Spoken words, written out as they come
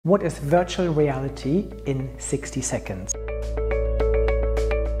What is virtual reality in 60 seconds?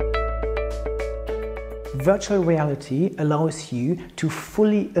 Virtual reality allows you to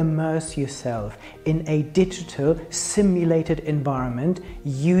fully immerse yourself in a digital simulated environment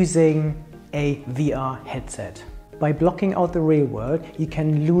using a VR headset. By blocking out the real world, you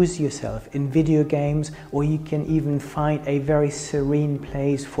can lose yourself in video games, or you can even find a very serene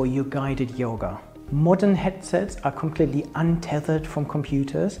place for your guided yoga. Modern headsets are completely untethered from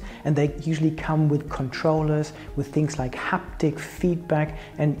computers, and they usually come with controllers, with things like haptic feedback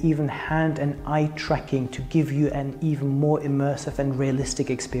and even hand and eye tracking to give you an even more immersive and realistic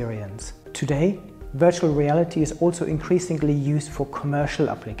experience. Today, virtual reality is also increasingly used for commercial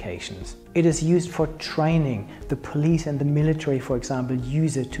applications. It is used for training. The police and the military, for example,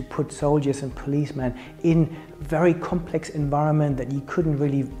 use it to put soldiers and policemen in very complex environment that you couldn't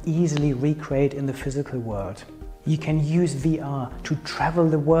really easily recreate in the physical world. You can use VR to travel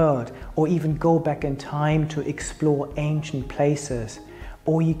the world, or even go back in time to explore ancient places.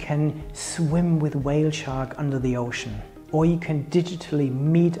 Or you can swim with whale shark under the ocean. Or you can digitally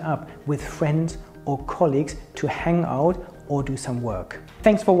meet up with friends or colleagues to hang out or do some work.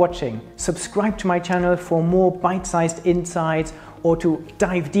 Thanks for watching. Subscribe to my channel for more bite-sized insights, or to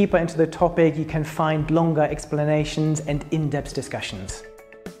dive deeper into the topic, you can find longer explanations and in-depth discussions.